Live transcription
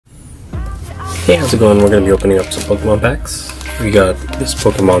Hey, how's it going? We're going to be opening up some Pokemon packs. We got this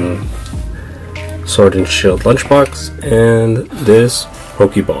Pokemon Sword and Shield lunchbox and this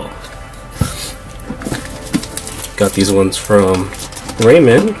Pokeball. Got these ones from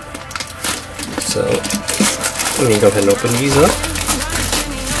Raymon. So let me go ahead and open these up.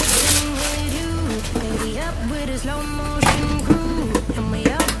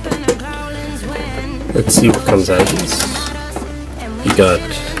 Let's see what comes out of these. We got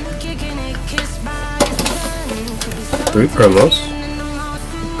 3 promos.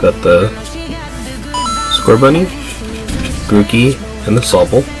 Got the Score Bunny, Grookey, and the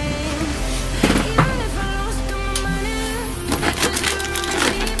Sobble.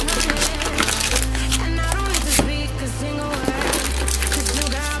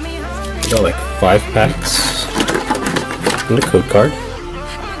 We got like 5 packs and a code card.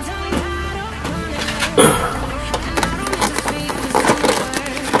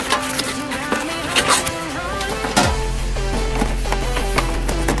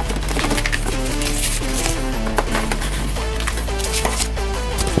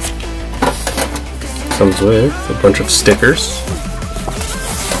 Comes with a bunch of stickers.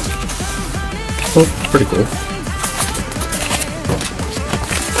 Oh, pretty cool.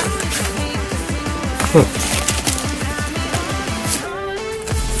 Huh.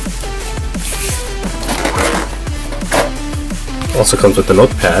 Also comes with a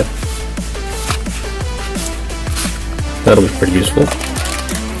notepad. That'll be pretty useful.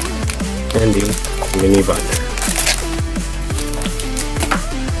 And the mini binder.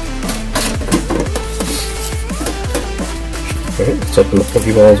 Okay, let's open the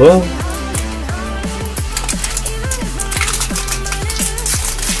Pokeball as well.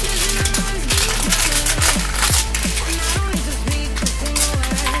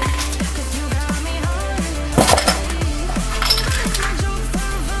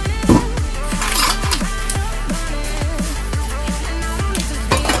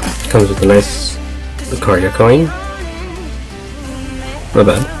 Comes with a nice Lucario coin. Not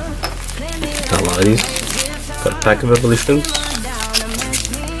bad. Got a lot of these. Got a pack of evolutions.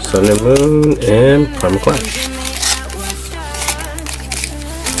 Sun and Moon, and Primal Clash.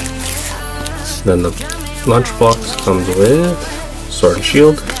 Then the lunchbox comes with Sword and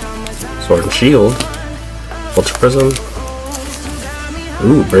Shield, Ultra Prism,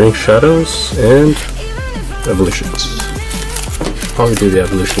 Burning Shadows, and Evolutions. Probably do the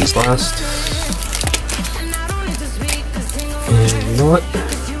Evolutions last. And you know what?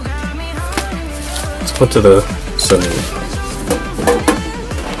 Let's go to the Sun and Moon.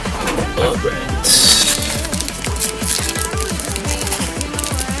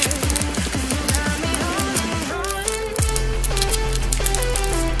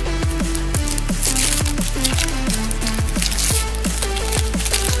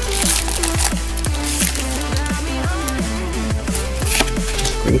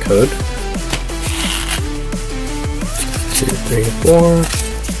 Green code 2, 3, 4.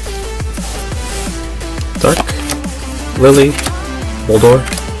 Dark, Lily, Boldore,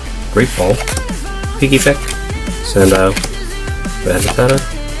 Great Ball, Piggyback, Sandile, Rattata,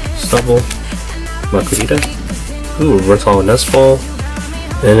 Stubble, Makudita, Reverse Hollow Nestball,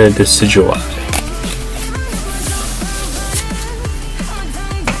 and a Decidueye.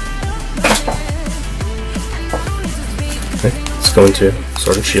 Okay, let's go into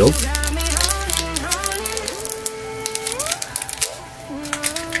Sword and Shield.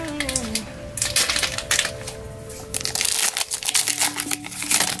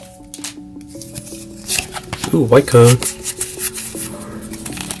 White code.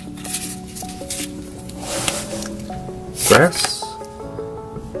 Grass.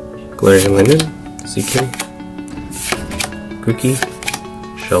 Galarian Linden. Seaking. Grookey.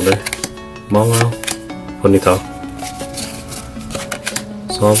 Shelder. Mallow. Ponyta.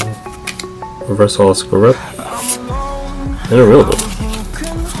 Sobble. Reverse Hollow Squirrel. And a real one.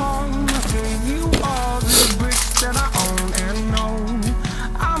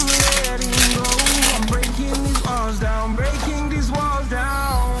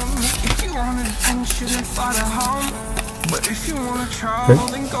 But if you wanna try,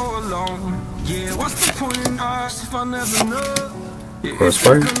 then go alone. Yeah, what's the point in us if I never know? If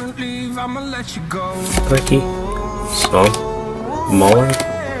you're gonna leave, I'ma let you go. Becky, Stomp, Mauler,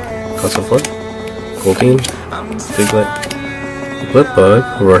 Custleflip, Goldeen, Piglet,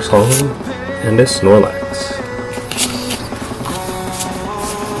 Blipbug, Reverse Hollow, and a Snorlax.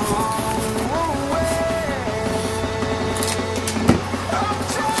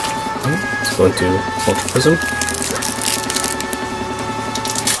 Let's go into Ultra Prism.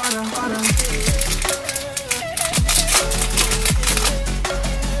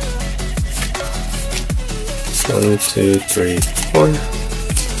 1, 2, 3, 4.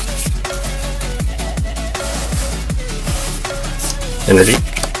 Energy,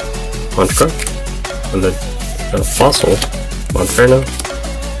 Honchkrow, and the Fossil, Monferno,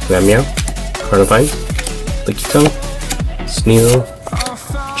 Meow, Carnivine, Lickitung, Sneasel,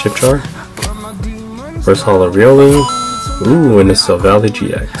 Chipchar, Reverse Holo Riolu, ooh, and a Silvally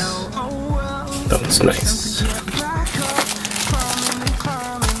GX. That was nice.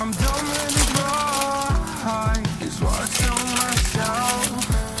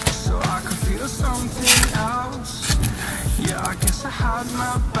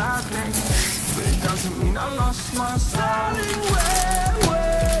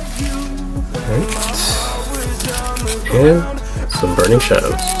 And some Burning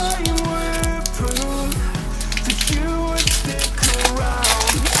Shadows.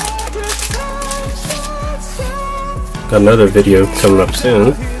 Got another video coming up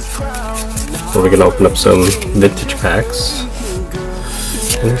soon where we're gonna open up some vintage packs.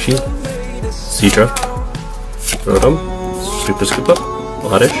 Energy, Seadra, Rotom, Super Scoop Up,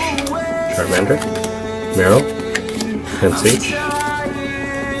 Oddish, Charmander, Meryl, Pansage,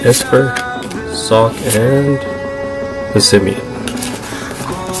 Esper, Sock, and the Simian.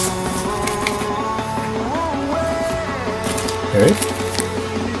 Alright.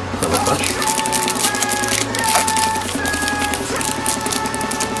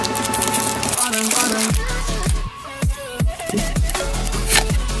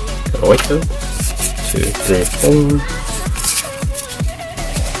 Got a white though. 2, 3, 4.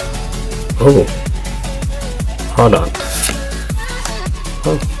 Oh. Hold on.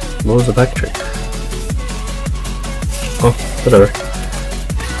 Oh, what was the back trick? Oh, whatever.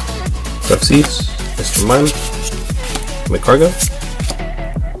 FCs, Mr. Mime, McCargo,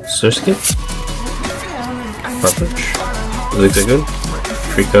 Surskit, Farfetch, Zigzagoon,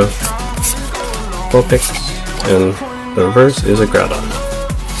 Trico, Vulpix, and the reverse is a Groudon.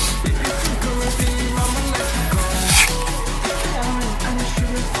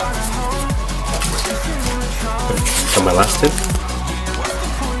 Got my last tip.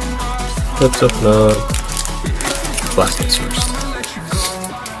 Let's open up Blastoise first.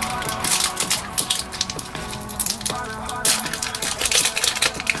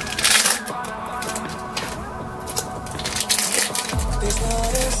 There's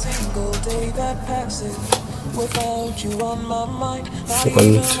not a single day that passes without you on my mind.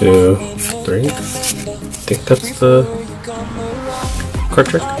 1, 2, 3. I think that's the card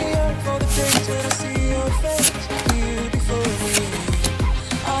trick.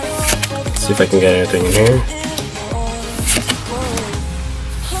 See if I can get anything in here.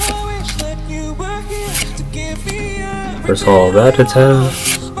 First of all, Rattata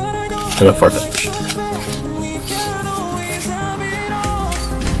and a Farfetch.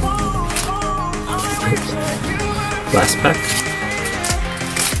 Last pack.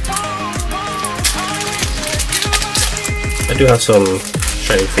 I do have some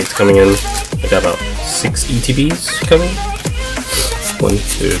shiny fates coming in. I got about 6 ETBs coming. 1, 2,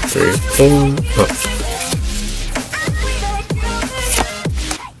 3, 4. Oh.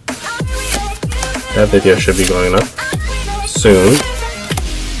 That video should be going up soon.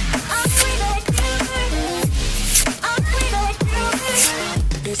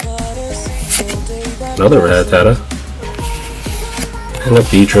 Another Rattata. And a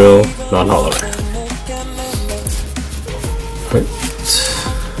Beedrill non-holo. Right.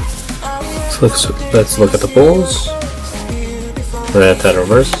 Let's look at the pulls. Rattata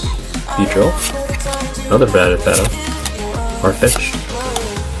reverse, Beedrill, another Rattata, Farfetch,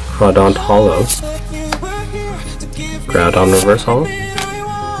 Groudon holo, Groudon reverse holo,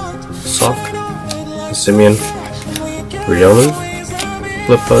 Sock, Simian, Riolu,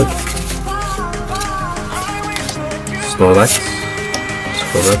 Flipbug, Snorlax,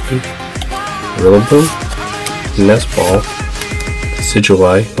 Squirrel, Rillaboom, Nestball,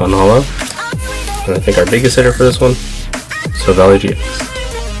 Sigilai on holo, and I think our biggest hitter for this one, Silvally GX.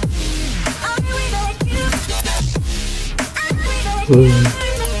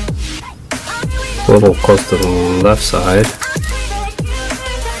 A little close to the left side.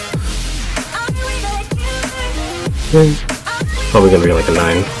 Probably gonna be like a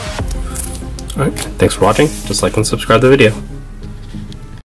 9. Alright, thanks for watching. Just like and subscribe to the video.